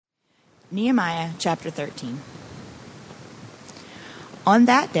Nehemiah chapter 13. On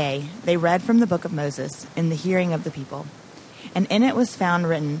that day they read from the book of Moses in the hearing of the people, and in it was found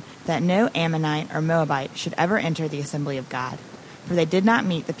written that no Ammonite or Moabite should ever enter the assembly of God, for they did not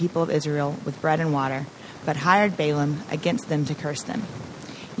meet the people of Israel with bread and water, but hired Balaam against them to curse them.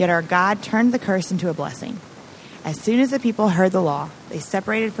 Yet our God turned the curse into a blessing. As soon as the people heard the law, they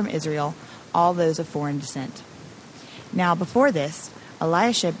separated from Israel all those of foreign descent. Now before this,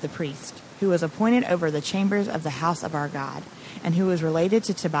 Eliashib the priest, who was appointed over the chambers of the house of our God, and who was related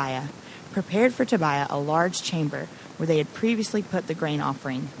to Tobiah, prepared for Tobiah a large chamber where they had previously put the grain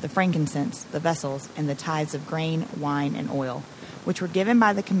offering, the frankincense, the vessels, and the tithes of grain, wine, and oil, which were given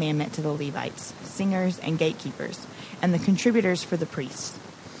by the commandment to the Levites, singers, and gatekeepers, and the contributors for the priests.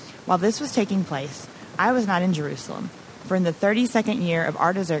 While this was taking place, I was not in Jerusalem, for in the 32nd year of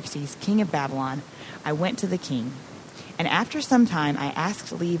Artaxerxes, king of Babylon, I went to the king. And after some time I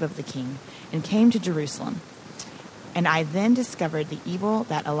asked leave of the king, and came to Jerusalem. And I then discovered the evil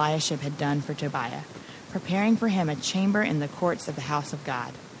that Eliashib had done for Tobiah, preparing for him a chamber in the courts of the house of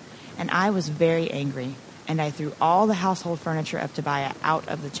God. And I was very angry, and I threw all the household furniture of Tobiah out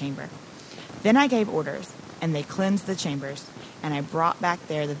of the chamber. Then I gave orders, and they cleansed the chambers, and I brought back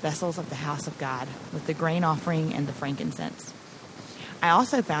there the vessels of the house of God, with the grain offering and the frankincense. I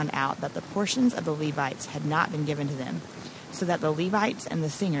also found out that the portions of the Levites had not been given to them, so that the Levites and the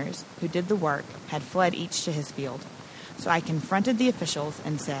singers who did the work had fled each to his field. So I confronted the officials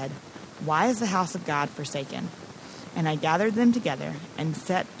and said, "Why is the house of God forsaken?" And I gathered them together and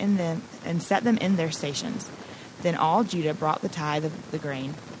set them in their stations. Then all Judah brought the tithe of the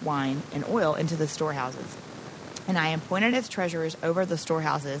grain, wine, and oil into the storehouses. And I appointed as treasurers over the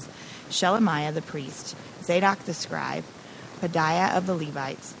storehouses Shelemiah the priest, Zadok the scribe, Pedaiah of the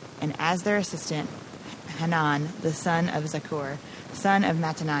Levites, and as their assistant Hanan the son of Zaccur, son of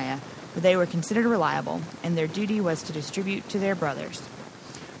Mattaniah, for they were considered reliable, and their duty was to distribute to their brothers.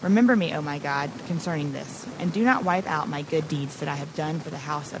 Remember me, O my God, concerning this, and do not wipe out my good deeds that I have done for the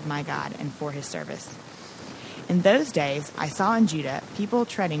house of my God and for his service. In those days I saw in Judah people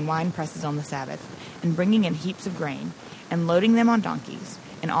treading wine presses on the Sabbath, and bringing in heaps of grain, and loading them on donkeys,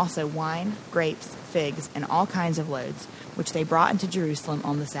 and also wine, grapes, figs, and all kinds of loads, which they brought into Jerusalem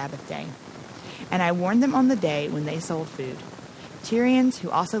on the Sabbath day. And I warned them on the day when they sold food. Tyrians, who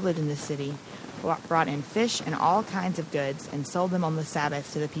also lived in this city, brought in fish and all kinds of goods, and sold them on the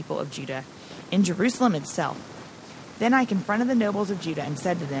Sabbath to the people of Judah, in Jerusalem itself. Then I confronted the nobles of Judah and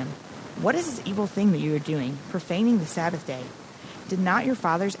said to them, "What is this evil thing that you are doing, profaning the Sabbath day? Did not your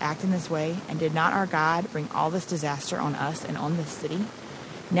fathers act in this way, and did not our God bring all this disaster on us and on this city?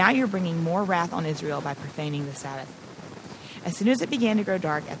 Now you're bringing more wrath on Israel by profaning the Sabbath." As soon as it began to grow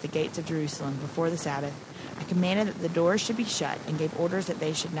dark at the gates of Jerusalem before the Sabbath, I commanded that the doors should be shut and gave orders that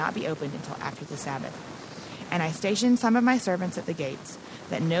they should not be opened until after the Sabbath. And I stationed some of my servants at the gates,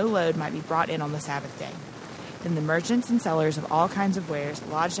 that no load might be brought in on the Sabbath day. Then the merchants and sellers of all kinds of wares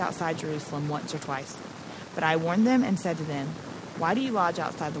lodged outside Jerusalem once or twice. But I warned them and said to them, "Why do you lodge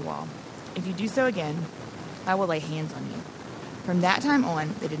outside the wall? If you do so again, I will lay hands on you." From that time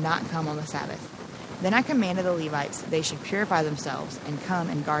on, they did not come on the Sabbath. Then I commanded the Levites that they should purify themselves and come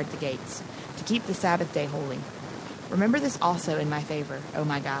and guard the gates, to keep the Sabbath day holy. Remember this also in my favor, O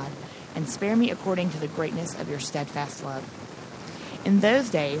my God, and spare me according to the greatness of your steadfast love. In those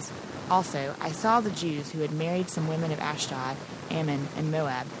days also I saw the Jews who had married some women of Ashdod, Ammon, and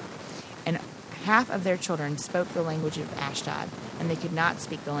Moab, and half of their children spoke the language of Ashdod, and they could not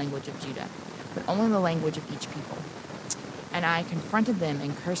speak the language of Judah, but only the language of each people. And I confronted them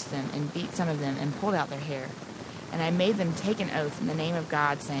and cursed them and beat some of them and pulled out their hair. And I made them take an oath in the name of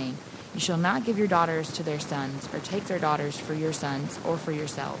God, saying, "You shall not give your daughters to their sons, or take their daughters for your sons or for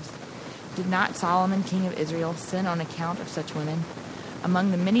yourselves." Did not Solomon, king of Israel, sin on account of such women?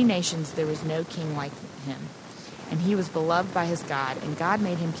 Among the many nations there was no king like him, and he was beloved by his God, and God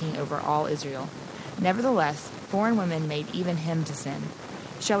made him king over all Israel. Nevertheless, foreign women made even him to sin.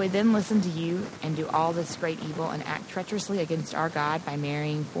 Shall we then listen to you and do all this great evil and act treacherously against our God by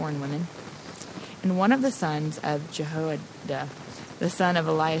marrying foreign women? And one of the sons of Jehoiada, the son of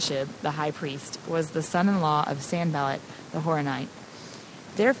Eliashib, the high priest, was the son-in-law of Sanballat the Horonite.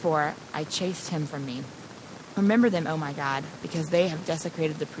 Therefore I chased him from me. Remember them, O my God, because they have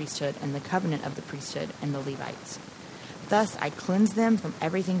desecrated the priesthood and the covenant of the priesthood and the Levites. Thus I cleansed them from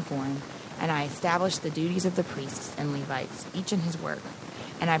everything foreign, and I established the duties of the priests and Levites, each in his work.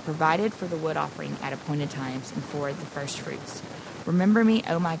 And I provided for the wood offering at appointed times and for the first fruits. Remember me,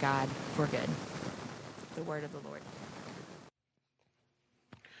 O my God, for good. The word of the Lord.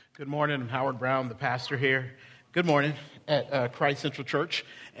 Good morning. I'm Howard Brown, the pastor here. Good morning at Christ Central Church.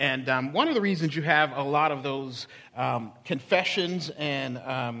 And one of the reasons you have a lot of those confessions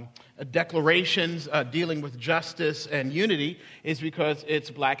and declarations dealing with justice and unity is because it's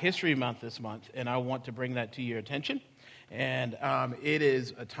Black History Month this month. And I want to bring that to your attention. And it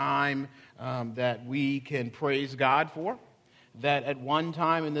is a time that we can praise God for. That at one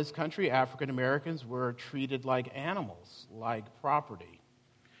time in this country, African Americans were treated like animals, like property.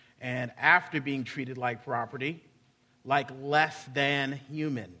 And after being treated like property, like less than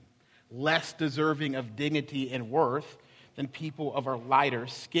human, less deserving of dignity and worth than people of a lighter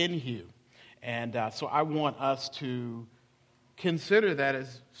skin hue. And so I want us to consider that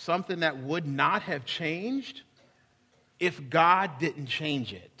as something that would not have changed if God didn't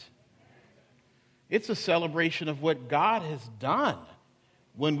change it. It's a celebration of what God has done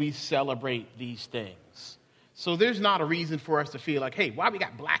when we celebrate these things. So there's not a reason for us to feel like, hey, why we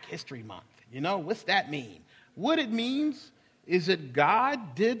got Black History Month? You know, what's that mean? What it means is that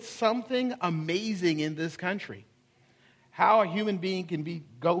God did something amazing in this country. How a human being can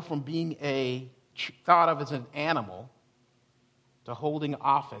go from being thought of as an animal to holding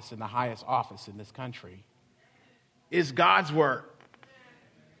office in the highest office in this country is God's work.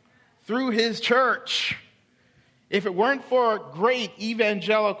 Through his church. If it weren't for great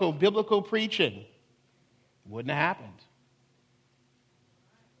evangelical biblical preaching, wouldn't have happened.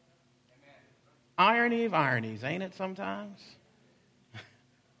 Irony of ironies, ain't it sometimes?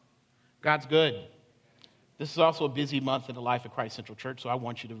 God's good. This is also a busy month in the life of Christ Central Church, so I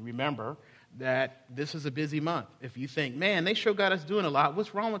want you to remember that this is a busy month. If you think, man, they sure got us doing a lot,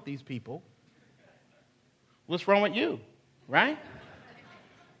 what's wrong with these people? What's wrong with you, right?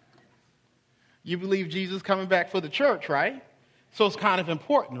 You believe Jesus is coming back for the church, right? So it's kind of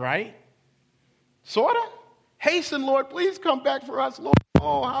important, right? Sort of. Hasten, Lord, please come back for us, Lord.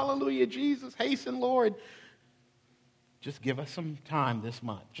 Oh, hallelujah, Jesus. Hasten, Lord. Just give us some time this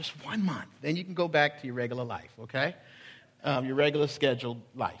month. Just 1 month. Then you can go back to your regular life, okay? Your regular scheduled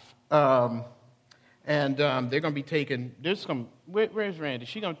life. They're going to be taking, where's Randy?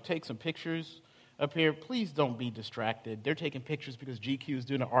 She's going to take some pictures up here. Please don't be distracted. They're taking pictures because GQ is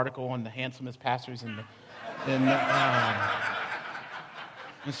doing an article on the handsomest pastors and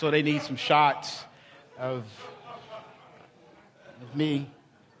so they need some shots of me.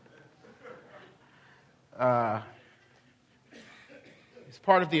 It's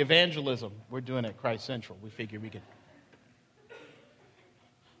part of the evangelism we're doing at Christ Central. We figure we could.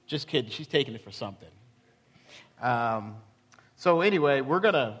 Just kidding. She's taking it for something. So anyway, we're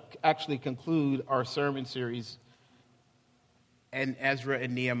going to actually conclude our sermon series in Ezra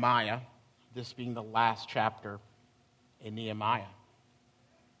and Nehemiah, this being the last chapter in Nehemiah.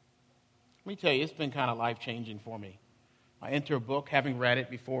 Let me tell you, it's been kind of life-changing for me. I enter a book, having read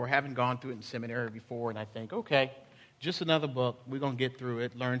it before, having gone through it in seminary before, and I think, okay, just another book. We're going to get through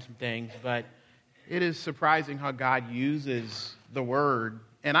it, learn some things, but it is surprising how God uses the Word.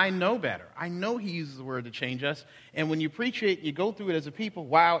 And I know better. I know he uses the Word to change us. And when you preach it, you go through it as a people,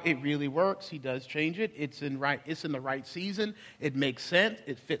 wow, it really works. He does change it. It's in the right season. It makes sense.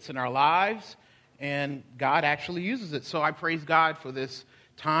 It fits in our lives. And God actually uses it. So I praise God for this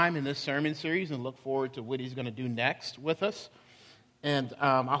time in this sermon series and look forward to what he's going to do next with us. And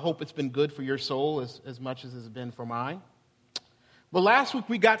I hope it's been good for your soul as much as it's been for mine. But last week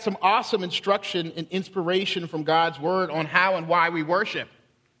we got some awesome instruction and inspiration from God's Word on how and why we worship.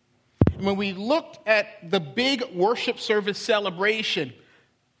 When we looked at the big worship service celebration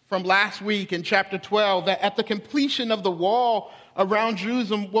from last week in chapter 12, that at the completion of the wall around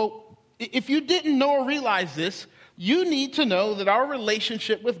Jerusalem, well, if you didn't know or realize this, you need to know that our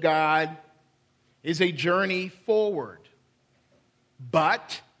relationship with God is a journey forward,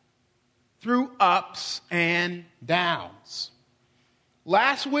 but through ups and downs.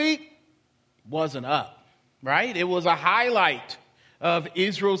 Last week wasn't up, right? It was a highlight of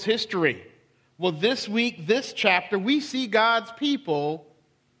Israel's history. Well, this week, this chapter, we see God's people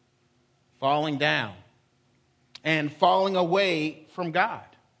falling down and falling away from God.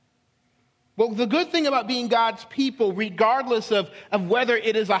 Well, the good thing about being God's people, regardless of whether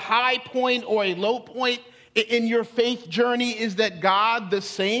it is a high point or a low point in your faith journey, is that God, the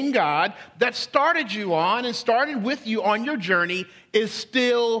same God that started you on and started with you on your journey, is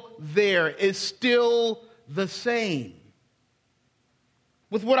still there, is still the same.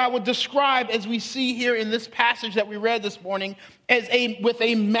 With what I would describe, as we see here in this passage that we read this morning, with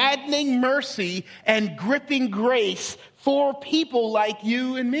a maddening mercy and gripping grace for people like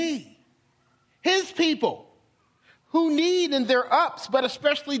you and me. His people who need in their ups, but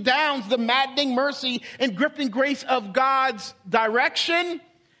especially downs, the maddening mercy and gripping grace of God's direction,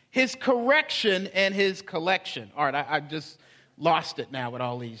 his correction and his collection. All right, I just lost it now with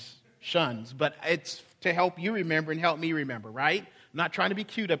all these shuns, but it's to help you remember and help me remember, right? I'm not trying to be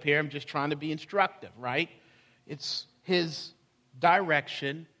cute up here. I'm just trying to be instructive, right? It's his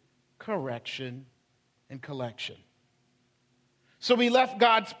direction, correction, and collection. So we left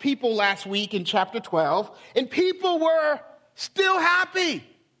God's people last week in chapter 12, and people were still happy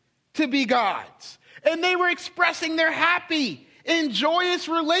to be God's. And they were expressing their happy and joyous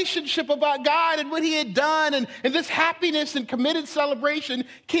relationship about God and what he had done. And this happiness and committed celebration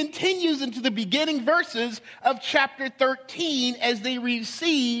continues into the beginning verses of chapter 13 as they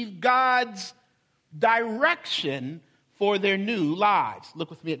receive God's direction for their new lives.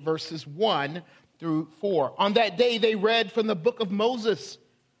 Look with me at verses 1 through 4. On that day they read from the book of Moses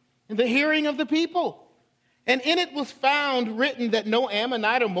in the hearing of the people. And in it was found written that no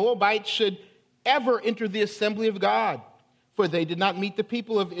Ammonite or Moabite should ever enter the assembly of God. For they did not meet the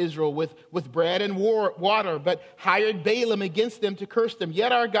people of Israel with bread and water, but hired Balaam against them to curse them.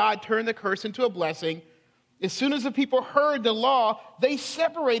 Yet our God turned the curse into a blessing. As soon as the people heard the law, they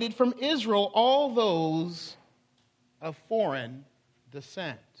separated from Israel all those of foreign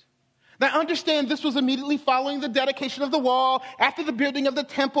descent. Now understand, this was immediately following the dedication of the wall, after the building of the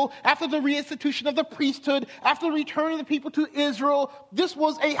temple, after the reinstitution of the priesthood, after the return of the people to Israel. This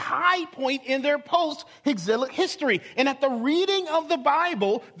was a high point in their post-exilic history. And at the reading of the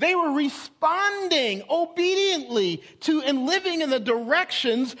Bible, they were responding obediently to and living in the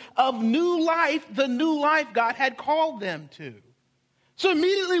directions of new life, the new life God had called them to. So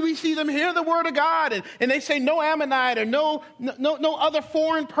immediately we see them hear the word of God, and they say no Ammonite or no other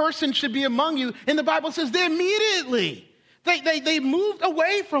foreign person should be among you. And the Bible says they immediately, they moved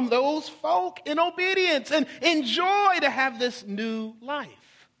away from those folk in obedience and enjoy to have this new life.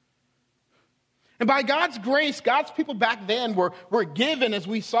 And by God's grace, God's people back then were given, as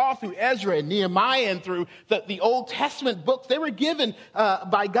we saw through Ezra and Nehemiah and through the Old Testament books, they were given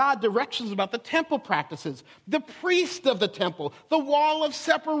by God directions about the temple practices, the priest of the temple, the wall of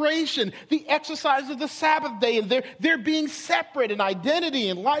separation, the exercise of the Sabbath day, and their being separate in identity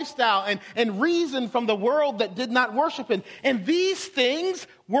and lifestyle and reason from the world that did not worship Him. And these things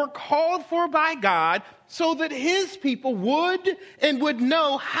were called for by God so that his people would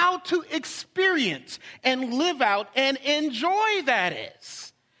know how to experience and live out and enjoy that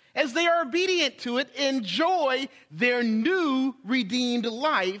is. As they are obedient to it, enjoy their new redeemed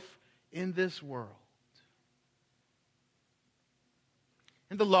life in this world.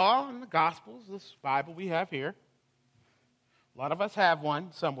 In the law and the Gospels, this Bible we have here, a lot of us have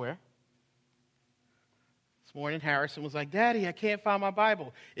one somewhere. This morning, Harrison was like, Daddy, I can't find my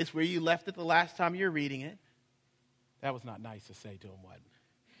Bible. It's where you left it the last time you were reading it. That was not nice to say to him, wasn't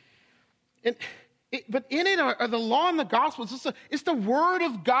it? But in it are the law and the Gospels. It's the Word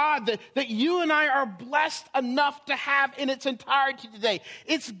of God that you and I are blessed enough to have in its entirety today.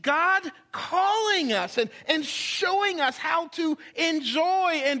 It's God calling us and showing us how to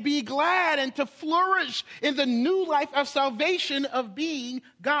enjoy and be glad and to flourish in the new life of salvation of being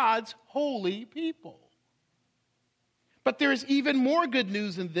God's holy people. But there is even more good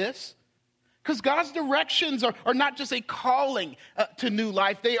news in this, because God's directions are not just a calling to new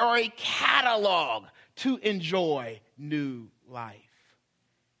life. They are a catalog to enjoy new life.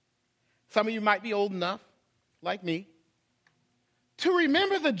 Some of you might be old enough, like me, to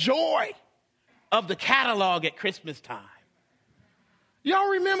remember the joy of the catalog at Christmas time. Y'all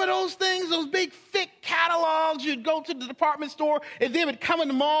remember those things, those big, thick catalogs? You'd go to the department store, and they would come in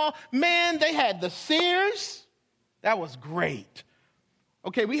the mall. Man, they had the Sears. That was great.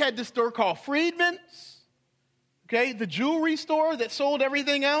 Okay, we had this store called Friedman's. Okay, the jewelry store that sold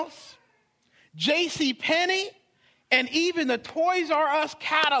everything else. J.C. Penney, and even the Toys R Us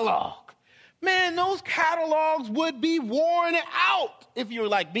catalog. Man, those catalogs would be worn out, if you were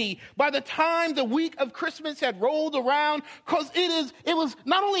like me, by the time the week of Christmas had rolled around, because it was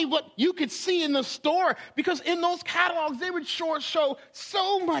not only what you could see in the store, because in those catalogs, they would show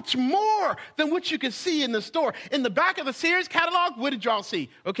so much more than what you could see in the store. In the back of the Sears catalog, what did y'all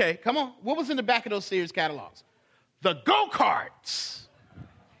see? Okay, come on. What was in the back of those Sears catalogs? The go-karts.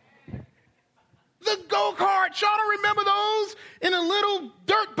 The go-karts, y'all don't remember those? In the little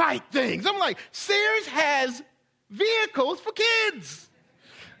dirt bike things. I'm like, Sears has vehicles for kids.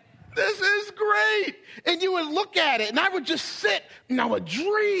 This is great. And you would look at it, and I would just sit, and I would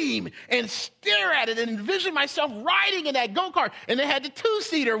dream and stare at it and envision myself riding in that go-kart. And they had the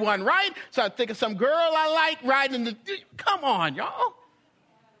two-seater one, right? So I'd think of some girl I like riding in the... Come on, y'all.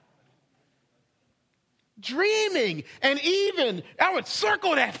 dreaming. And even I would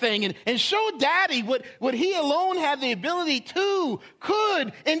circle that thing and show Daddy what he alone had the ability to,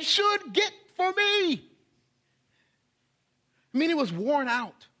 could, and should get for me. I mean, it was worn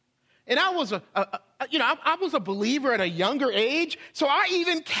out. And I was I was a believer at a younger age, so I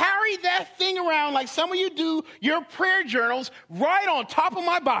even carried that thing around like some of you do your prayer journals right on top of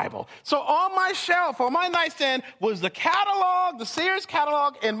my Bible. So on my shelf, on my nightstand, was the catalog, the Sears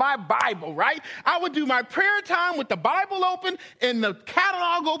catalog, and my Bible, right? I would do my prayer time with the Bible open and the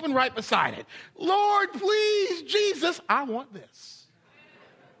catalog open right beside it. Lord, please, Jesus, I want this.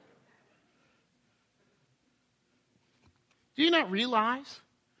 Do you not realize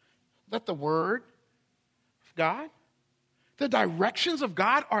that the Word of God, the directions of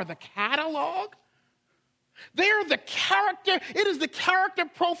God are the catalog? They are the character, it is the character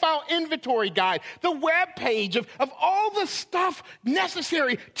profile inventory guide, the web page of all the stuff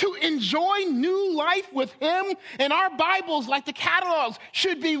necessary to enjoy new life with Him. And our Bibles, like the catalogs,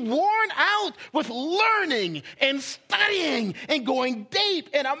 should be worn out with learning and studying and going deep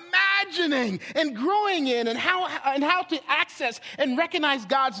and imagining and growing in and how to access and recognize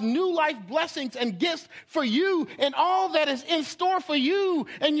God's new life blessings and gifts for you and all that is in store for you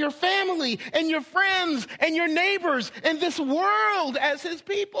and your family and your friends and your neighbors and this world as His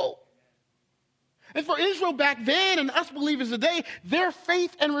people. And for Israel back then and us believers today, their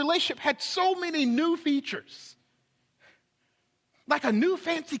faith and relationship had so many new features. Like a new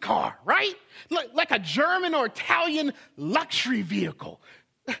fancy car, right? Like a German or Italian luxury vehicle.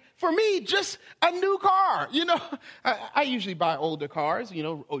 For me, just a new car. You know, I usually buy older cars,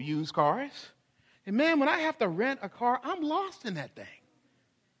 or used cars. And man, when I have to rent a car, I'm lost in that thing.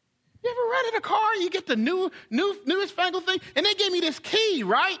 You ever rented a car? You get the newest fangled thing, and they gave me this key,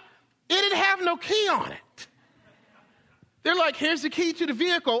 right? It didn't have no key on it. They're like, here's the key to the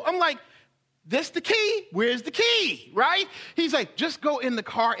vehicle. I'm like, this the key? Where's the key, right? He's like, just go in the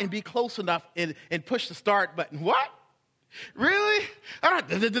car and be close enough and push the start button. What? Really?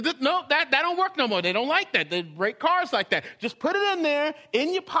 No, that don't work no more. They don't like that. They break cars like that. Just put it in there,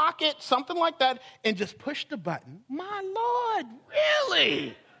 in your pocket, something like that, and just push the button. My Lord,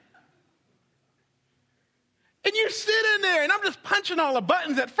 really? And you're sitting there, and I'm just punching all the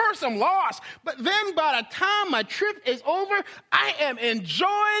buttons. At first, I'm lost. But then by the time my trip is over, I am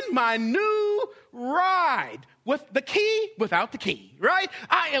enjoying my new ride with the key, without the key, right?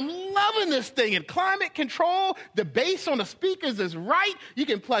 I am loving this thing. And climate control, the bass on the speakers is right. You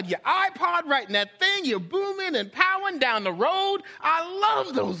can plug your iPod right in that thing. You're booming and powering down the road. I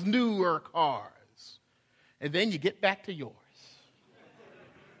love those newer cars. And then you get back to yours.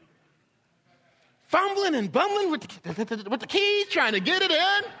 Fumbling and bumbling with the keys, trying to get it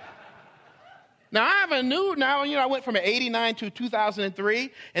in. Now, I have I went from an 89 to 2003,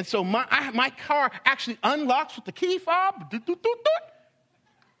 and so my car actually unlocks with the key fob.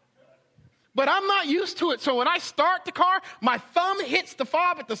 But I'm not used to it, so when I start the car, my thumb hits the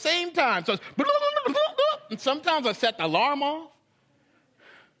fob at the same time. So it's, and sometimes I set the alarm off.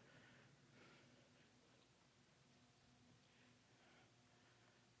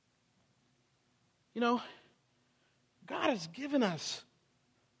 God has given us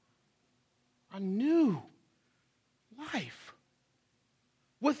a new life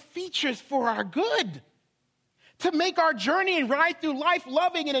with features for our good, to make our journey and ride through life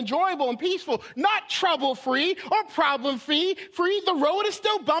loving and enjoyable and peaceful, not trouble-free or problem-free. The road is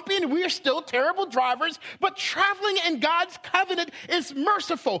still bumpy and we are still terrible drivers, but traveling in God's covenant is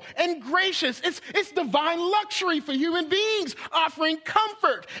merciful and gracious. It's divine luxury for human beings, offering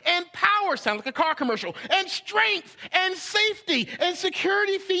comfort and power, sound like a car commercial, and strength and safety and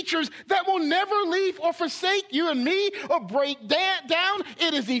security features that will never leave or forsake you and me or break down.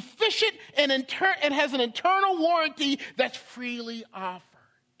 It is efficient and has an internal warranty that's freely offered.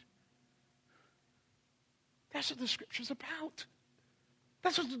 That's what the Scripture's about.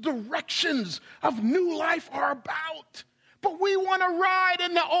 That's what the directions of new life are about. But we want to ride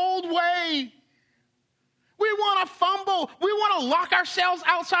in the old way. We want to fumble. We want to lock ourselves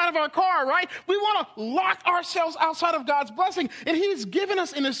outside of our car, right? We want to lock ourselves outside of God's blessing. And He's given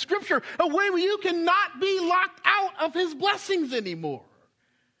us in the Scripture a way where you cannot be locked out of His blessings anymore.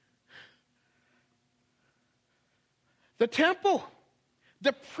 The temple,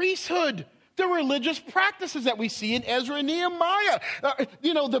 the priesthood, the religious practices that we see in Ezra and Nehemiah.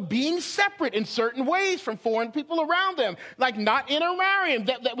 The being separate in certain ways from foreign people around them, like not intermarrying,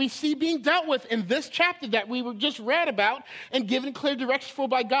 that we see being dealt with in this chapter that we were just read about and given clear direction for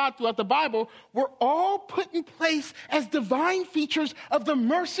by God throughout the Bible, were all put in place as divine features of the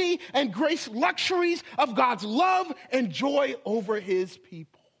mercy and grace luxuries of God's love and joy over His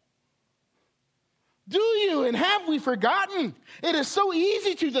people. Do you, and have we forgotten? It is so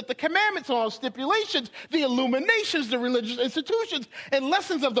easy to that the commandments and all stipulations, the illuminations, the religious institutions, and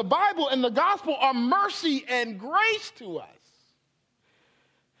lessons of the Bible and the gospel are mercy and grace to us.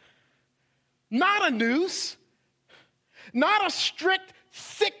 Not a noose, not a strict,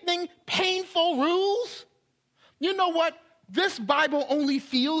 sickening, painful rules. You know what? This Bible only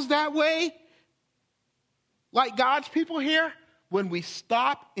feels that way, like God's people here, when we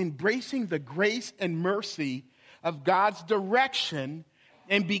stop embracing the grace and mercy of God's direction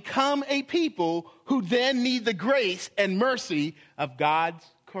and become a people who then need the grace and mercy of God's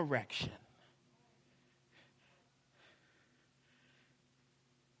correction.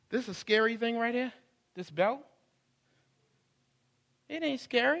 This is a scary thing right here, this belt. It ain't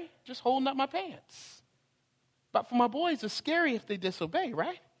scary, just holding up my pants. But for my boys, it's scary if they disobey,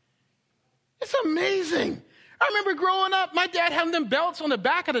 right? It's amazing. I remember growing up, my dad having them belts on the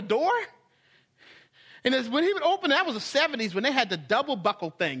back of the door. And when he would open, that was the 70s when they had the double buckle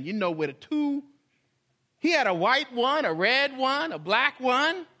thing, you know, with a two. He had a white one, a red one, a black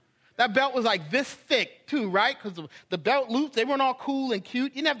one. That belt was like this thick too, right? Because the belt loops, they weren't all cool and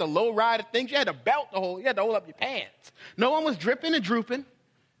cute. You didn't have the low rider things. You had a belt to hold. You had to hold up your pants. No one was dripping and drooping.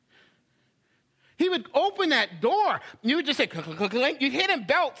 He would open that door. And you would just say, clink. You'd hit him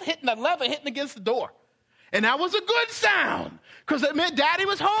belts, hitting the leather, hitting against the door. And that was a good sound because it meant Daddy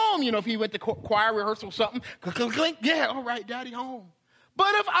was home. You know, if he went to choir rehearsal or something, clink, yeah, all right, Daddy home.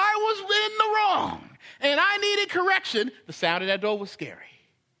 But if I was in the wrong and I needed correction, the sound of that door was scary.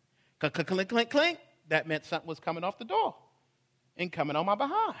 Clink, clink, clink, clink. That meant something was coming off the door and coming on my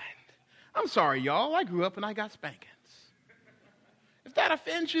behind. I'm sorry, y'all. I grew up and I got spankings. If that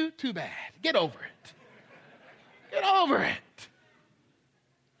offends you, too bad. Get over it. Get over it.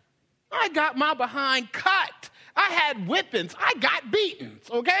 I got my behind cut. I had whippings. I got beatings,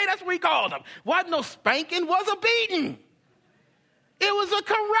 okay? That's what we called them. Wasn't no spanking, was a beating. It was a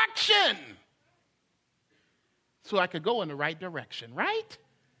correction. So I could go in the right direction, right?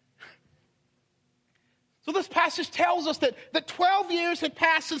 So this passage tells us that 12 years had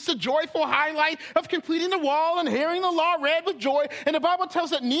passed since the joyful highlight of completing the wall and hearing the law read with joy. And the Bible tells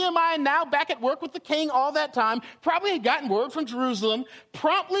that Nehemiah, now back at work with the king all that time, probably had gotten word from Jerusalem,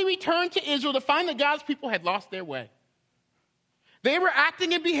 promptly returned to Israel to find that God's people had lost their way. They were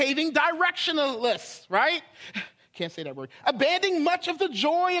acting and behaving directionless, right? Can't say that word. Abandoning much of the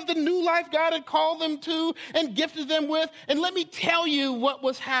joy of the new life God had called them to and gifted them with. And let me tell you what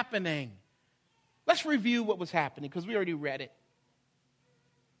was happening. Let's review what was happening because we already read it.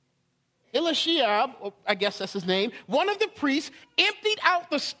 Eliashib, I guess that's his name, one of the priests, emptied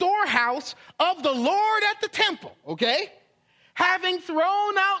out the storehouse of the Lord at the temple, okay? Having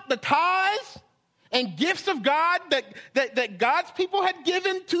thrown out the tithes and gifts of God that God's people had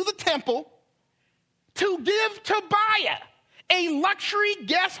given to the temple, to give Tobiah a luxury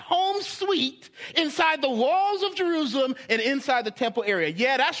guest home suite inside the walls of Jerusalem and inside the temple area.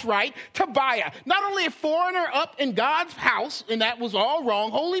 Yeah, that's right, Tobiah. Not only a foreigner up in God's house, and that was all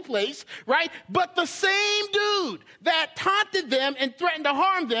wrong, holy place, right? But the same dude that taunted them and threatened to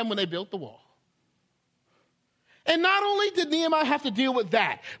harm them when they built the wall. And not only did Nehemiah have to deal with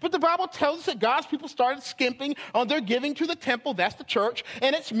that, but the Bible tells us that God's people started skimping on their giving to the temple, that's the church,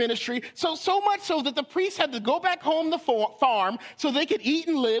 and its ministry. So much so that the priests had to go back home to the farm so they could eat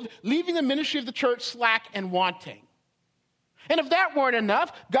and live, leaving the ministry of the church slack and wanting. And if that weren't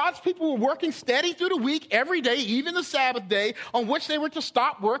enough, God's people were working steady through the week, every day, even the Sabbath day, on which they were to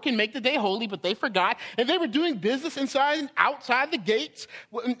stop work and make the day holy, but they forgot. And they were doing business inside and outside the gates,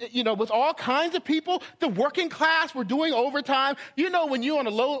 you know, with all kinds of people. The working class were doing overtime. You know, when you're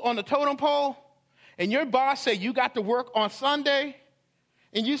on the totem pole and your boss say you got to work on Sunday,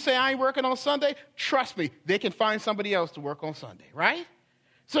 and you say I ain't working on Sunday, trust me, they can find somebody else to work on Sunday, right?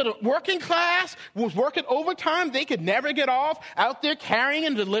 So the working class was working overtime. They could never get off, out there carrying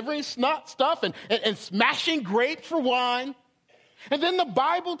and delivering stuff and smashing grapes for wine. And then the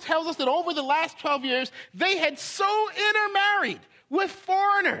Bible tells us that over the last 12 years, they had so intermarried with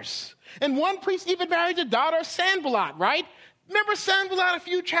foreigners. And one priest even married the daughter of Sanballat, right? Remember Sanballat a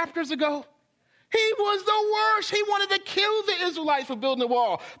few chapters ago? He was the worst. He wanted to kill the Israelites for building the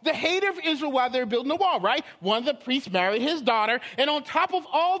wall. The hater of Israel while they were building the wall, right? One of the priests married his daughter. And on top of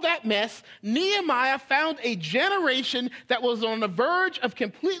all that mess, Nehemiah found a generation that was on the verge of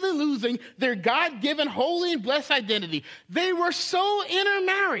completely losing their God-given holy and blessed identity. They were so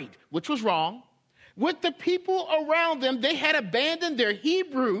intermarried, which was wrong. With the people around them, they had abandoned their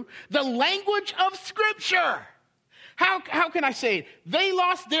Hebrew, the language of Scripture. How can I say it? They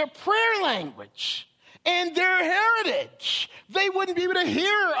lost their prayer language and their heritage. They wouldn't be able to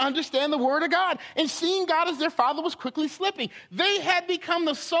hear or understand the word of God. And seeing God as their father was quickly slipping. They had become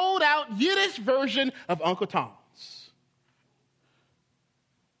the sold-out Yiddish version of Uncle Tom's.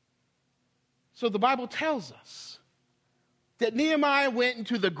 So the Bible tells us that Nehemiah went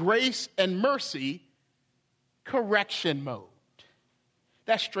into the grace and mercy correction mode.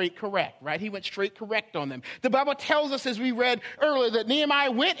 That's straight correct, right? He went straight correct on them. The Bible tells us, as we read earlier, that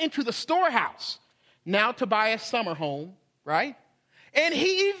Nehemiah went into the storehouse, now Tobiah's summer home, right? And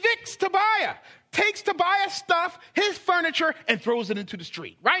he evicts Tobiah, takes Tobiah's stuff, his furniture, and throws it into the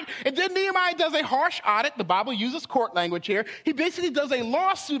street, right? And then Nehemiah does a harsh audit. The Bible uses court language here. He basically does a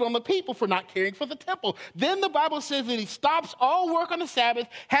lawsuit on the people for not caring for the temple. Then the Bible says that he stops all work on the Sabbath,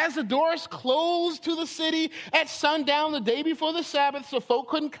 has the doors closed to the city at sundown the day before the Sabbath so folk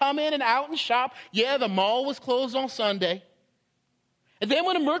couldn't come in and out and shop. Yeah, the mall was closed on Sunday. And then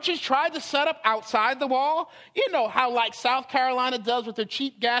when the merchants tried to set up outside the wall, you know how like South Carolina does with their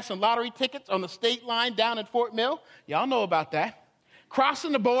cheap gas and lottery tickets on the state line down in Fort Mill. Y'all know about that.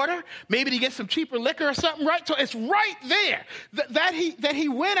 Crossing the border, maybe to get some cheaper liquor or something, right? So it's right there that he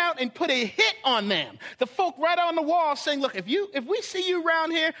went out and put a hit on them. The folk right on the wall saying, look, if we see you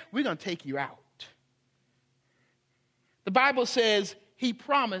around here, we're going to take you out. The Bible says he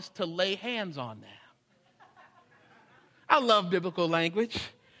promised to lay hands on them. I love biblical language.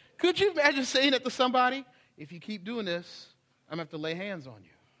 Could you imagine saying that to somebody? If you keep doing this, I'm going to have to lay hands on you.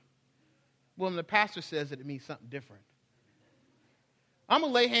 Well, when the pastor says it, it means something different. I'm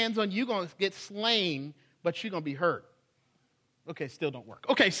going to lay hands on you, you're going to get slain, but you're going to be hurt. Okay, still don't work.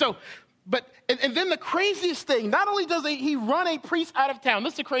 Okay, so, and then the craziest thing, not only does he run a priest out of town,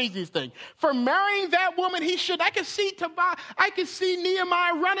 this is the craziest thing. For marrying that woman, I can see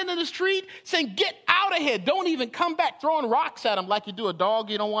Nehemiah running in the street saying, get out of here. Don't even come back, throwing rocks at him like you do a dog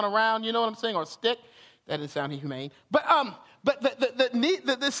you don't want around, you know what I'm saying, or a stick. That didn't sound humane. But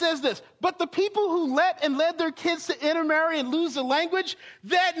it says this, but the people who led their kids to intermarry and lose the language,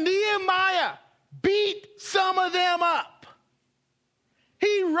 that Nehemiah beat some of them up.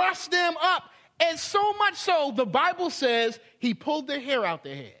 He rushed them up. And so much so, the Bible says he pulled their hair out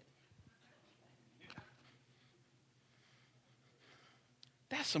their head.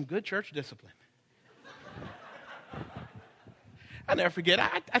 That's some good church discipline. I'll never forget.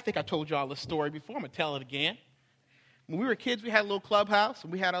 I think I told you all this story before. I'm going to tell it again. When we were kids, we had a little clubhouse,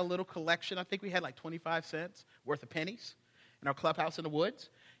 and we had a little collection. I think we had like 25 cents worth of pennies in our clubhouse in the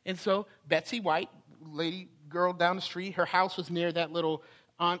woods. And so Betsy White, girl down the street, her house was near that little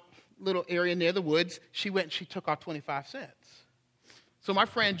area near the woods. She went and she took our 25 cents. So my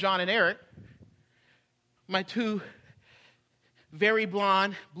friend John and Eric, my two very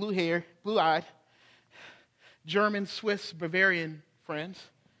blonde, blue-haired, blue-eyed, German, Swiss, Bavarian friends,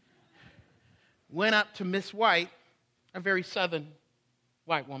 went up to Miss White, a very southern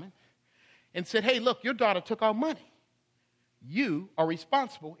white woman, and said, hey, look, your daughter took our money. You are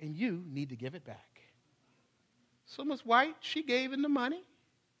responsible, and you need to give it back. So Miss White, she gave him the money.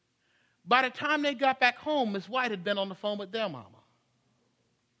 By the time they got back home, Miss White had been on the phone with their mama.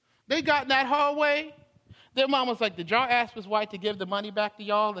 They got in that hallway. Their mom was like, did y'all ask Miss White to give the money back to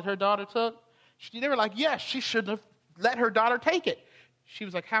y'all that her daughter took? They were like, yes, she shouldn't have let her daughter take it. She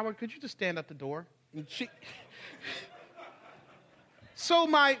was like, Howard, could you just stand at the door? And So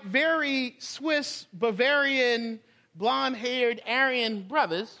my very Swiss, Bavarian, blonde-haired Aryan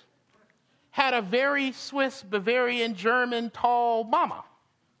brothers had a very Swiss, Bavarian, German, tall mama.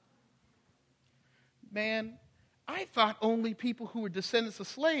 Man, I thought only people who were descendants of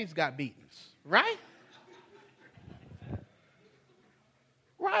slaves got beatings, right?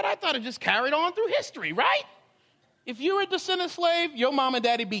 Right, I thought it just carried on through history, right? If you were a descendant slave, your mom and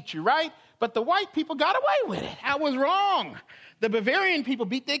daddy beat you, right? But the white people got away with it. I was wrong. The Bavarian people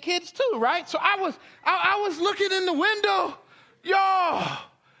beat their kids too, right? So I was looking in the window. Y'all,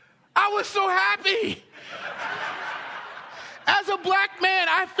 I was so happy. As a black man,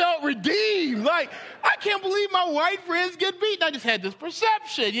 I felt redeemed. Like, I can't believe my white friends get beaten. I just had this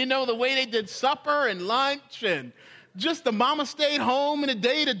perception, you know, the way they did supper and lunch and just the mama stayed home in the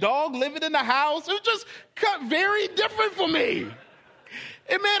day, the dog living in the house. It was just very different for me.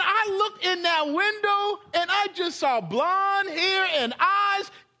 And man, I looked in that window and I just saw blonde hair and eyes.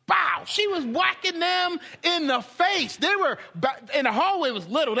 Bow. She was whacking them in the face. They were, and the hallway was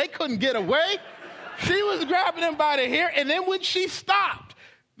little. They couldn't get away. She was grabbing them by the hair. And then when she stopped,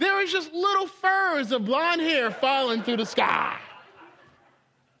 there was just little furs of blonde hair falling through the sky.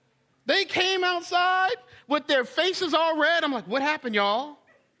 They came outside with their faces all red. I'm like, what happened, y'all?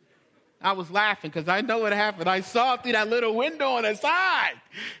 I was laughing because I know what happened. I saw it through that little window on the side.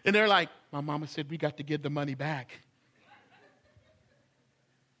 And they're like, My mama said, we got to give the money back.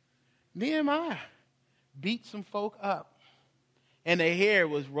 Nehemiah beat some folk up, and their hair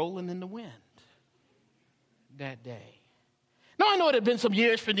was rolling in the wind that day. Now, I know it had been some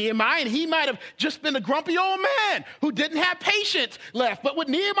years for Nehemiah, and he might have just been a grumpy old man who didn't have patience left. But what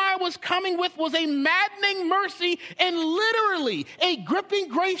Nehemiah was coming with was a maddening mercy and literally a gripping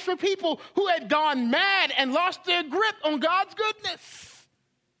grace for people who had gone mad and lost their grip on God's goodness.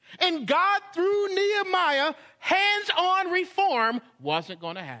 And God, through Nehemiah, hands-on reform, wasn't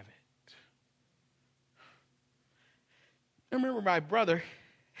going to have it. I remember my brother,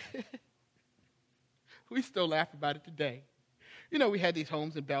 we still laugh about it today. You know, we had these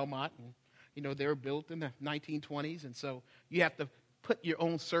homes in Belmont, and, you know, they were built in the 1920s, and so you have to put your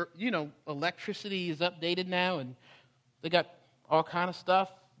own, electricity is updated now, and they got all kind of stuff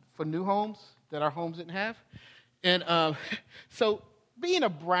for new homes that our homes didn't have. And so being a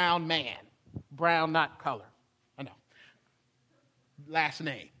brown man, brown, not color, I know, last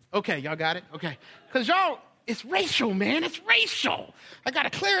name. Okay, y'all got it? Okay. Because y'all, it's racial, man. It's racial. I got to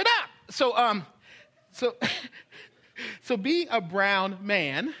clear it up. So being a brown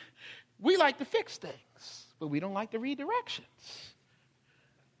man, we like to fix things, but we don't like to read directions.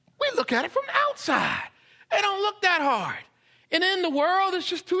 We look at it from the outside. It don't look that hard. And in the world, it's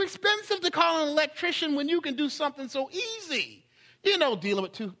just too expensive to call an electrician when you can do something so easy. You know, dealing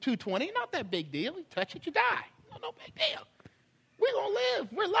with 220, not that big deal. You touch it, you die. No big deal. We're going to live.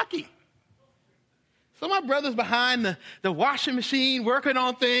 We're lucky. So my brother's behind the washing machine working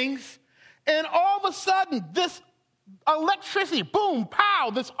on things, and all of a sudden, this electricity, boom,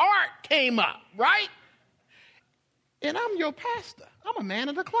 pow, this art came up, right? And I'm your pastor. I'm a man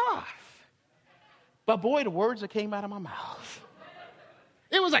of the cloth. But boy, the words that came out of my mouth,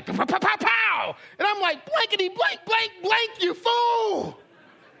 it was like, pow, pow, pow, pow. And I'm like, blankety, blank, blank, blank, you fool.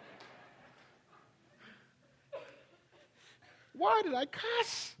 Why did I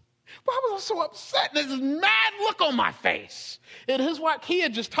cuss? Why was I so upset? There's this mad look on my face. And his wife, Kia,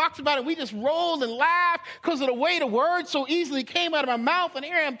 just talks about it. We just rolled and laughed because of the way the words so easily came out of my mouth. And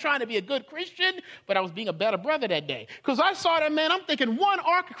here I am trying to be a good Christian, but I was being a better brother that day. Because I saw that man, I'm thinking one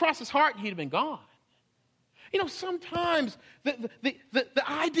arc across his heart, and he'd have been gone. You know, sometimes the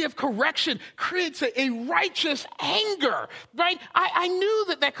idea of correction creates a righteous anger, right? I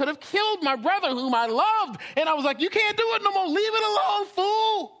knew that could have killed my brother whom I loved. And I was like, you can't do it no more. Leave it alone,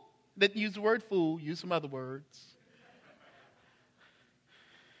 fool. Didn't use the word fool, use some other words.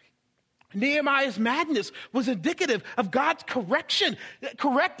 Nehemiah's madness was indicative of God's corrective,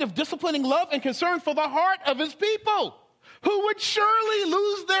 disciplining love and concern for the heart of his people, who would surely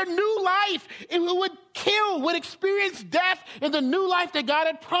lose their new life and who would experience death in the new life that God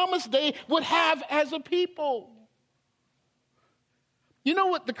had promised they would have as a people. You know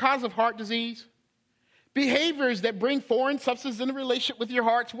what the cause of heart disease? Behaviors that bring foreign substances into relationship with your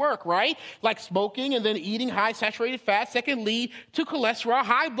heart's work, right? Like smoking and then eating high saturated fats that can lead to cholesterol,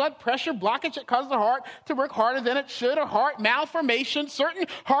 high blood pressure, blockage that causes the heart to work harder than it should, or heart malformation, certain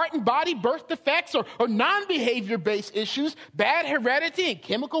heart and body birth defects, or non-behavior-based issues, bad heredity and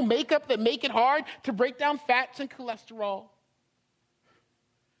chemical makeup that make it hard to break down fats and cholesterol.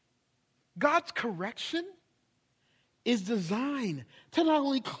 God's correction is designed to not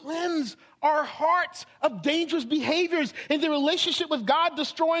only cleanse our hearts of dangerous behaviors in the relationship with God,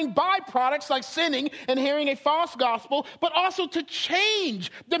 destroying byproducts like sinning and hearing a false gospel, but also to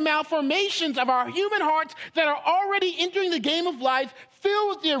change the malformations of our human hearts that are already entering the game of life filled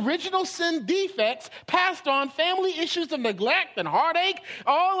with the original sin defects, passed on family issues of neglect and heartache,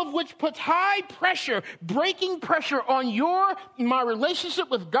 all of which puts high pressure, breaking pressure on my relationship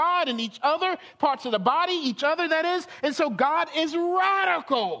with God and each other, parts of the body, each other that is. And so God is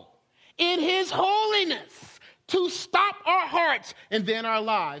radical in his holiness to stop our hearts and then our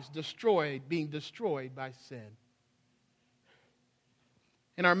lives being destroyed by sin.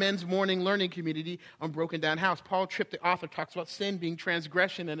 In our men's morning learning community on Broken Down House, Paul Tripp, the author, talks about sin being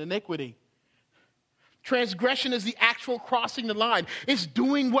transgression and iniquity. Transgression is the actual crossing the line. It's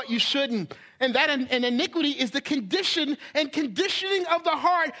doing what you shouldn't. And iniquity is the condition and conditioning of the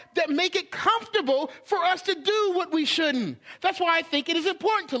heart that make it comfortable for us to do what we shouldn't. That's why I think it is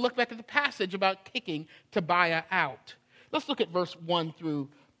important to look back at the passage about kicking Tobiah out. Let's look at verse 1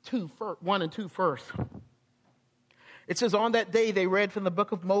 and 2 first. It says, on that day they read from the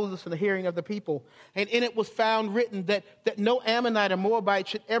book of Moses in the hearing of the people, and in it was found written that no Ammonite or Moabite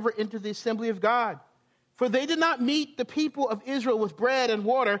should ever enter the assembly of God. For they did not meet the people of Israel with bread and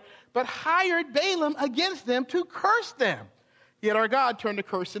water, but hired Balaam against them to curse them. Yet our God turned the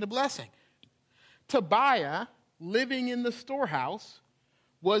curse into blessing. Tobiah, living in the storehouse,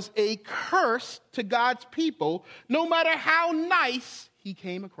 was a curse to God's people, no matter how nice he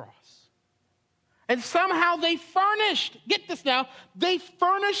came across. And somehow they furnished, get this now, they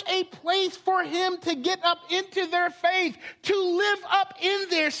furnished a place for him to get up into their faith, to live up in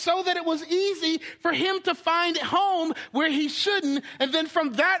there so that it was easy for him to find home where he shouldn't. And then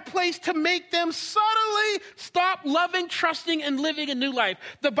from that place to make them subtly stop loving, trusting, and living a new life.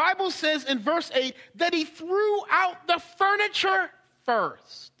 The Bible says in verse 8 that he threw out the furniture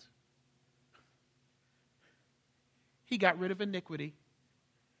first. He got rid of iniquity.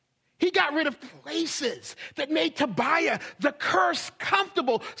 He got rid of places that made Tobiah, the curse,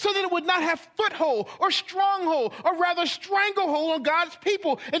 comfortable so that it would not have foothold or stronghold or rather stranglehold on God's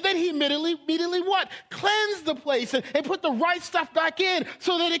people. And then he immediately what? Cleansed the place and put the right stuff back in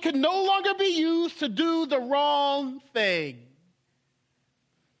so that it could no longer be used to do the wrong thing.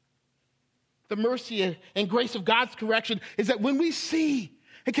 The mercy and grace of God's correction is that when we see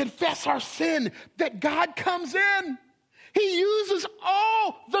and confess our sin, that God comes in. He uses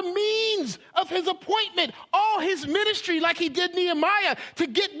all the means of his appointment, all his ministry, like he did Nehemiah, to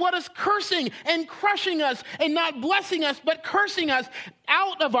get what is cursing and crushing us and not blessing us, but cursing us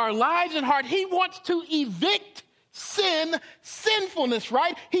out of our lives and heart. He wants to evict sinfulness,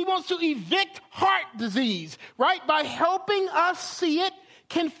 right? He wants to evict heart disease, right? By helping us see it,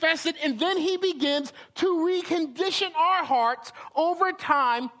 confess it, and then he begins to recondition our hearts over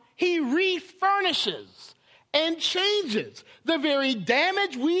time. He refurnishes and changes the very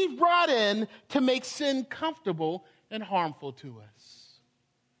damage we've brought in to make sin comfortable and harmful to us.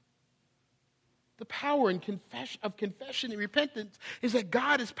 The power of confession and repentance is that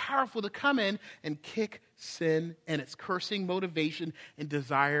God is powerful to come in and kick sin and its cursing motivation and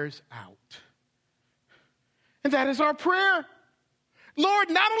desires out. And that is our prayer. Lord,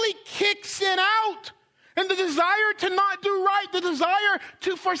 not only kick sin out, and the desire to not do right, the desire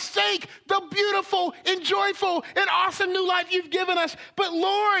to forsake the beautiful and joyful and awesome new life you've given us. But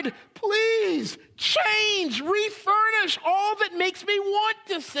Lord, please change, refurnish all that makes me want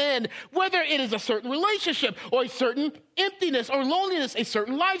to sin, whether it is a certain relationship or a certain emptiness or loneliness, a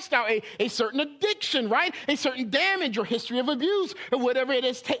certain lifestyle, a certain addiction, right? A certain damage or history of abuse or whatever it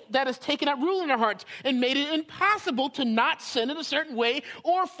is that has taken up rule in our hearts and made it impossible to not sin in a certain way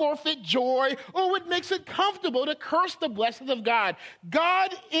or forfeit joy or what makes it comfortable to curse the blessings of God.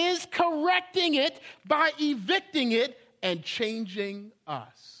 God is correcting it by evicting it and changing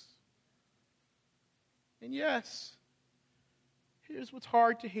us. And yes, here's what's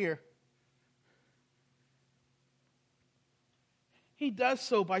hard to hear. He does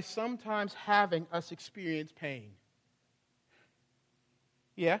so by sometimes having us experience pain.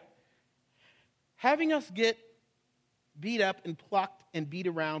 Yeah. Having us get beat up and plucked and beat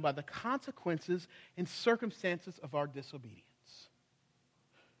around by the consequences and circumstances of our disobedience.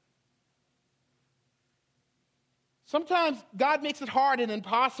 Sometimes God makes it hard and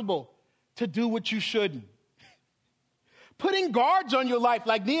impossible to do what you shouldn't. Putting guards on your life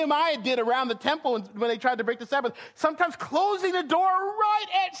like Nehemiah did around the temple when they tried to break the Sabbath. Sometimes closing the door right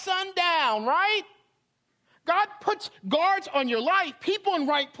at sundown, right? God puts guards on your life, people in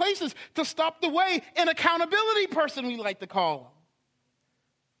right places to stop the way, an accountability person we like to call them.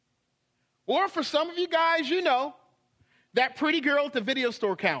 Or for some of you guys, you know, that pretty girl at the video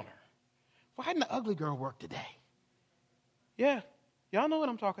store counter. Why didn't the ugly girl work today? Yeah, y'all know what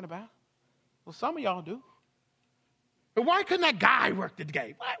I'm talking about. Well, some of y'all do. But why couldn't that guy work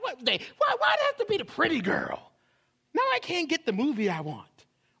today? Why did it have to be the pretty girl? Now I can't get the movie I want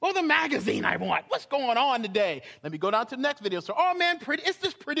or the magazine I want. What's going on today? Let me go down to the next video store. Oh, man, it's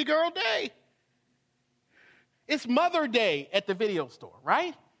this pretty girl day. It's Mother Day at the video store,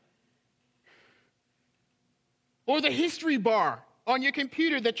 right? Or the history bar on your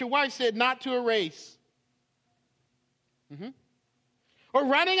computer that your wife said not to erase. Or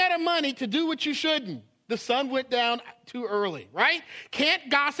running out of money to do what you shouldn't. The sun went down too early, right?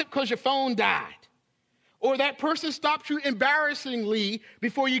 Can't gossip because your phone died. Or that person stopped you embarrassingly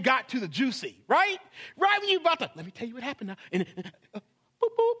before you got to the juicy, right? Right when you're about to, let me tell you what happened now. And boop,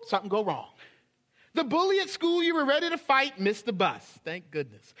 boop, something go wrong. The bully at school you were ready to fight missed the bus. Thank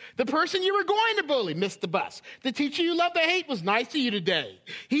goodness. The person you were going to bully missed the bus. The teacher you loved to hate was nice to you today.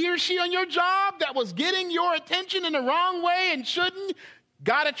 He or she on your job that was getting your attention in the wrong way and shouldn't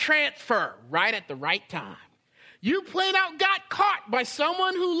got a transfer right at the right time. You plain out got caught by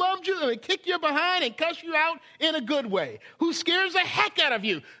someone who loved you and kick you behind and cuss you out in a good way, who scares the heck out of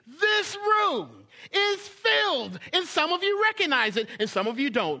you. This room is filled, and some of you recognize it, and some of you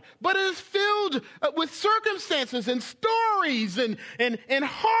don't, but it is filled with circumstances and stories and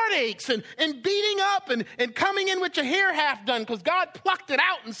heartaches and beating up and coming in with your hair half done because God plucked it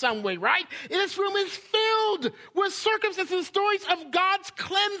out in some way, right? This room is filled with circumstances and stories of God's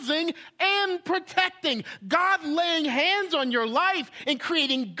cleansing and protecting. God laying hands on your life and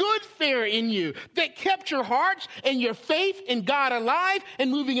creating good fare in you that kept your heart and your faith in God alive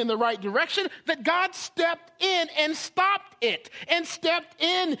and moving in the right direction, that God stepped in and stopped it and stepped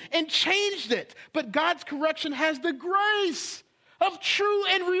in and changed it. But God's correction has the grace of true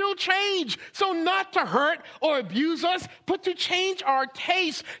and real change. So not to hurt or abuse us, but to change our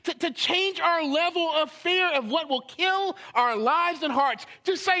taste, to change our level of fear of what will kill our lives and hearts,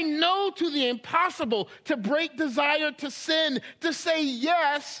 to say no to the impossible, to break desire to sin, to say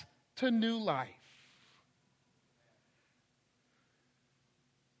yes to new life.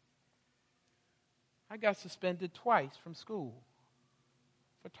 I got suspended twice from school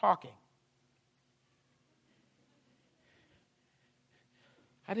for talking.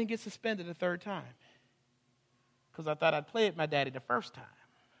 I didn't get suspended a third time because I thought I'd play at my daddy the first time.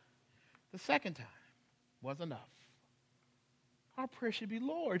 The second time was enough. Our prayer should be,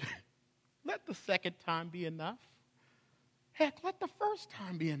 Lord, let the second time be enough. Heck, let the first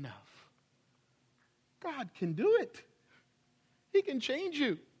time be enough. God can do it. He can change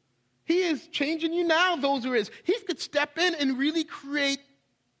you. He is changing you now, those who is. He could step in and really create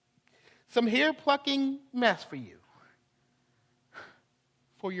some hair-plucking mess for you,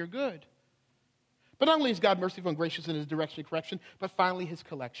 for your good. But not only is God merciful and gracious in his direction and correction, but finally his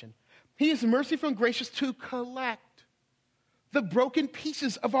collection. He is merciful and gracious to collect the broken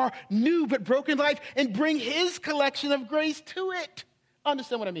pieces of our new but broken life and bring his collection of grace to it.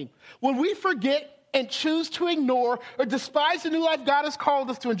 Understand what I mean? When we forget and choose to ignore or despise the new life God has called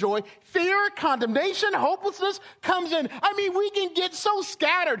us to enjoy, fear, condemnation, hopelessness comes in. I mean, we can get so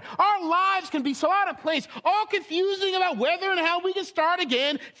scattered. Our lives can be so out of place, all confusing about whether and how we can start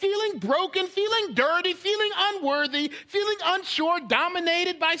again, feeling broken, feeling dirty, feeling unworthy, feeling unsure,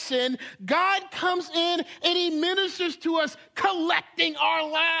 dominated by sin. God comes in and he ministers to us, collecting our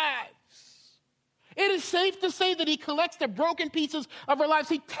lives. It is safe to say that he collects the broken pieces of our lives.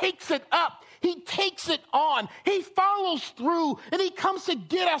 He takes it up. He takes it on. He follows through, and he comes to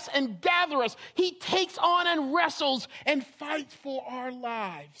get us and gather us. He takes on and wrestles and fights for our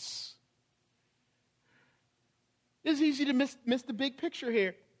lives. It's easy to miss the big picture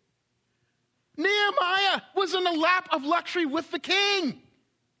here. Nehemiah was in the lap of luxury with the king.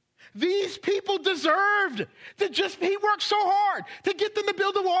 These people deserved he worked so hard to get them to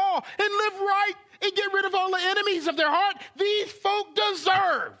build a wall and live right and get rid of all the enemies of their heart. These folk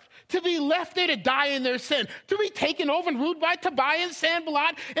deserved to be left there to die in their sin, to be taken over and ruled by Tobiah and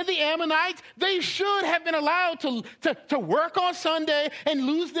Sanballat and the Ammonites. They should have been allowed to work on Sunday and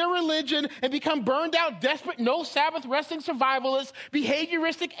lose their religion and become burned out, desperate, no Sabbath resting survivalists,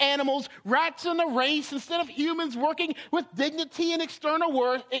 behavioristic animals, rats in the race instead of humans working with dignity and external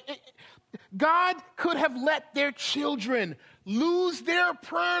worth. God could have let their children lose their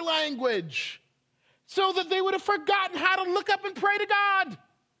prayer language so that they would have forgotten how to look up and pray to God.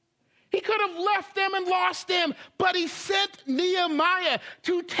 He could have left them and lost them, but he sent Nehemiah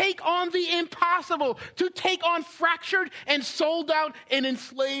to take on the impossible, to take on fractured and sold out and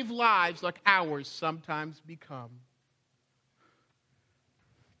enslaved lives like ours sometimes become.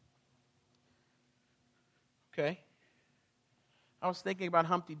 Okay. I was thinking about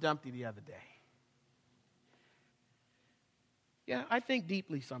Humpty Dumpty the other day. Yeah, I think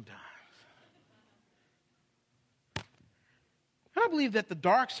deeply sometimes. I believe that the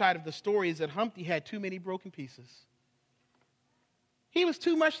dark side of the story is that Humpty had too many broken pieces. He was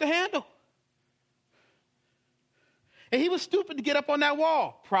too much to handle. And he was stupid to get up on that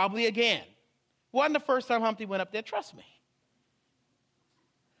wall, probably again. Wasn't the first time Humpty went up there, trust me.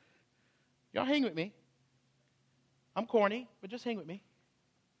 Y'all hang with me. I'm corny, but just hang with me.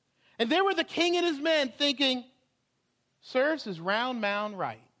 And there were the king and his men thinking, serves his round mound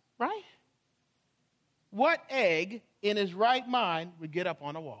right? What egg in his right mind would get up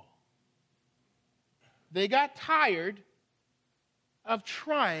on a wall? They got tired of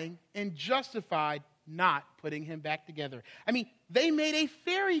trying and justified not putting him back together. I mean, they made a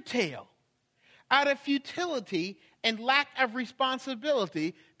fairy tale out of futility and lack of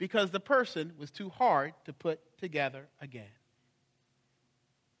responsibility because the person was too hard to put together again.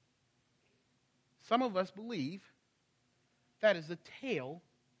 Some of us believe that is the tale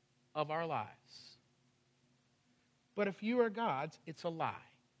of our lives. But if you are God's, it's a lie.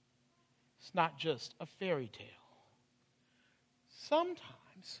 It's not just a fairy tale.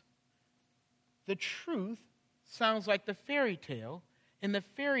 Sometimes the truth sounds like the fairy tale, and the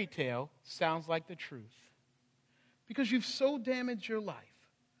fairy tale sounds like the truth. Because you've so damaged your life.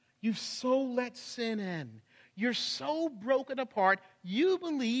 You've so let sin in. You're so broken apart, you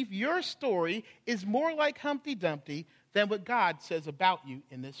believe your story is more like Humpty Dumpty than what God says about you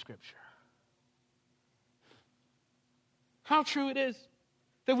in this scripture. How true it is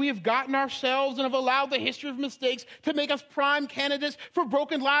that we have gotten ourselves and have allowed the history of mistakes to make us prime candidates for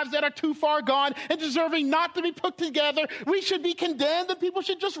broken lives that are too far gone and deserving not to be put together. We should be condemned, and people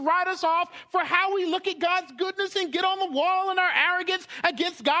should just write us off for how we look at God's goodness and get on the wall in our arrogance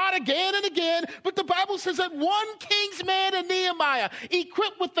against God again and again. But the Bible says that one king's man in Nehemiah,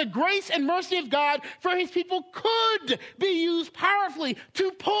 equipped with the grace and mercy of God for his people, could be used powerfully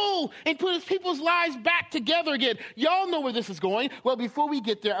to pull and put his people's lives back together again. Y'all know where this is going. Well, before we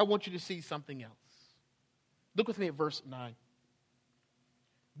get there, I want you to see something else. Look with me at verse 9.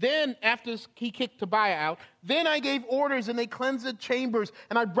 Then, after he kicked Tobiah out, then I gave orders, and they cleansed the chambers,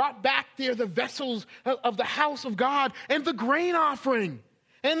 and I brought back there the vessels of the house of God, and the grain offering,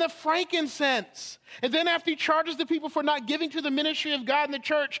 and the frankincense. And then after he charges the people for not giving to the ministry of God in the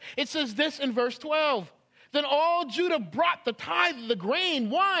church, it says this in verse 12. Then all Judah brought the tithe of the grain,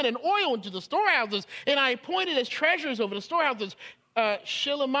 wine, and oil into the storehouses, and I appointed as treasurers over the storehouses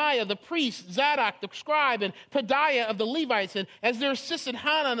Shelemiah the priest, Zadok the scribe, and Pedaiah of the Levites, and as their assistant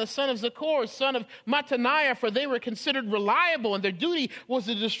Hanan the son of Zaccur, son of Mattaniah, for they were considered reliable, and their duty was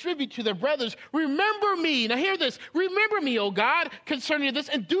to distribute to their brothers. Remember me, now hear this, remember me, O God, concerning this,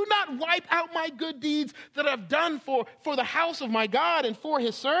 and do not wipe out my good deeds that I've done for the house of my God and for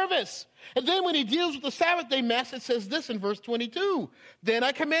his service. And then when he deals with the Sabbath day mess, it says this in verse 22. Then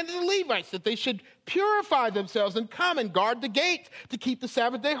I commanded the Levites that they should purify themselves and come and guard the gate to keep the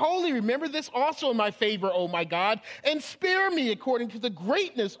Sabbath day holy. Remember this also in my favor, O my God, and spare me according to the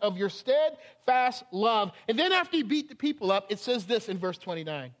greatness of your steadfast love. And then after he beat the people up, it says this in verse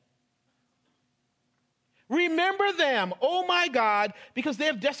 29. Remember them, O my God, because they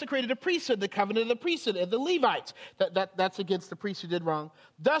have desecrated the priesthood, the covenant of the priesthood, and the Levites. That's against the priests who did wrong.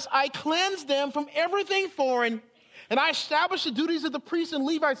 Thus I cleansed them from everything foreign, and I established the duties of the priests and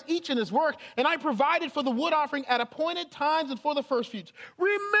Levites, each in his work, and I provided for the wood offering at appointed times and for the first fruits.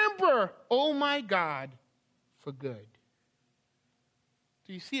 Remember, O my God, for good.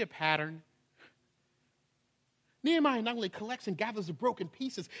 Do you see a pattern? Nehemiah not only collects and gathers the broken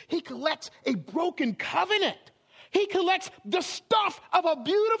pieces, he collects a broken covenant. He collects the stuff of a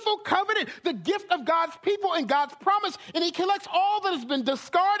beautiful covenant, the gift of God's people and God's promise, and he collects all that has been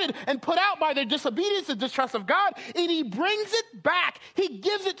discarded and put out by their disobedience and distrust of God, and he brings it back. He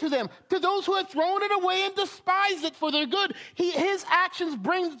gives it to them, to those who have thrown it away and despised it for their good. His actions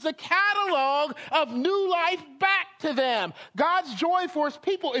brings the catalog of new life back to them. God's joy for his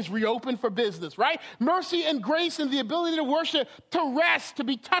people is reopened for business, right? Mercy and grace and the ability to worship, to rest, to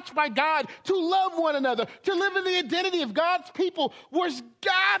be touched by God, to love one another, to live in the identity of God's people was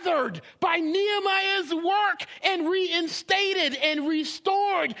gathered by Nehemiah's work and reinstated and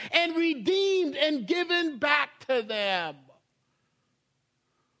restored and redeemed and given back to them.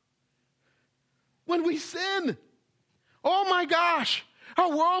 When we sin, oh my gosh,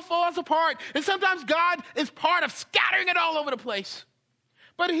 our world falls apart. And sometimes God is part of scattering it all over the place.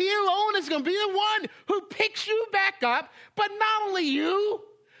 But he alone is going to be the one who picks you back up. But not only you,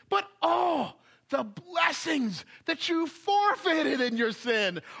 but all the blessings that you forfeited in your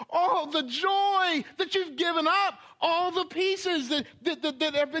sin, all the joy that you've given up, all the pieces that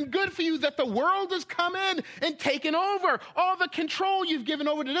have been good for you that the world has come in and taken over, all the control you've given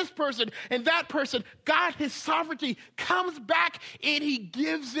over to this person and that person. God, his sovereignty comes back and he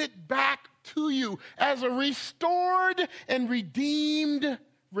gives it back to you as a restored and redeemed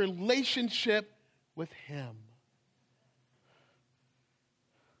relationship with him.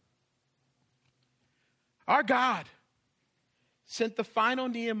 Our God sent the final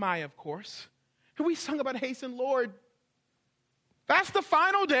Nehemiah, of course. And we sung about Hasten, Lord. That's the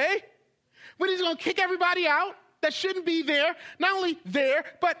final day when he's going to kick everybody out that shouldn't be there. Not only there,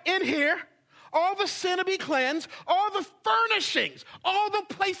 but in here. All the sin to be cleansed. All the furnishings. All the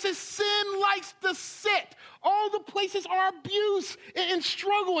places sin likes to sit. All the places our abuse and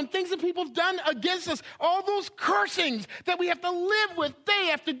struggle and things that people have done against us. All those cursings that we have to live with day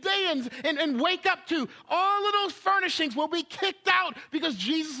after day and wake up to. All of those furnishings will be kicked out because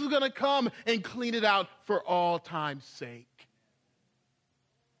Jesus is going to come and clean it out for all time's sake.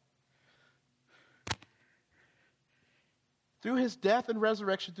 Through his death and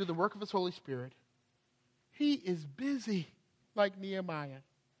resurrection, through the work of his Holy Spirit, he is busy, like Nehemiah,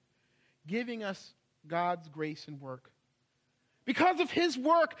 giving us God's grace and work because of his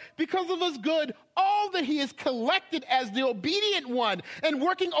work, because of his good, all that he has collected as the obedient one and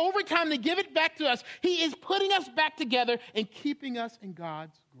working overtime to give it back to us, he is putting us back together and keeping us in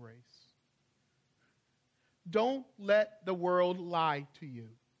God's grace. Don't let the world lie to you.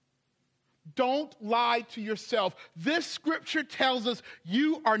 Don't lie to yourself. This scripture tells us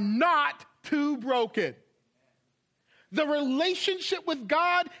you are not too broken. The relationship with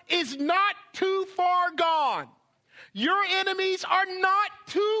God is not too far gone. Your enemies are not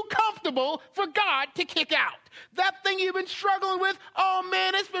too comfortable for God to kick out. That thing you've been struggling with, oh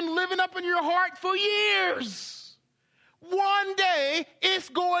man, it's been living up in your heart for years. One day, it's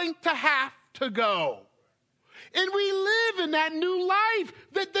going to have to go. And we live in that new life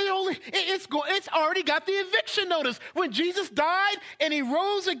that it's already got the eviction notice. When Jesus died and he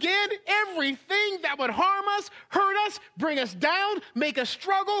rose again, everything that would harm us, hurt us, bring us down, make us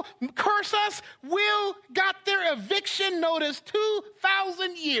struggle, curse us, got their eviction notice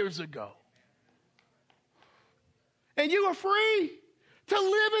 2,000 years ago. And you are free to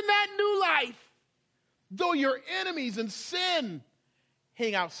live in that new life, though your enemies and sin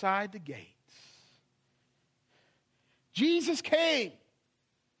hang outside the gate. Jesus came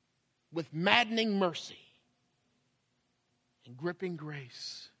with maddening mercy and gripping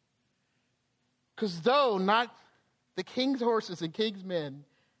grace. Because though not the king's horses and king's men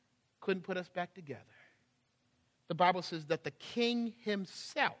couldn't put us back together, the Bible says that the king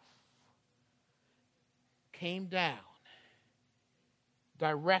himself came down,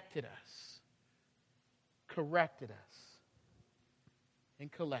 directed us, corrected us, and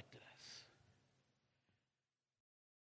collected us.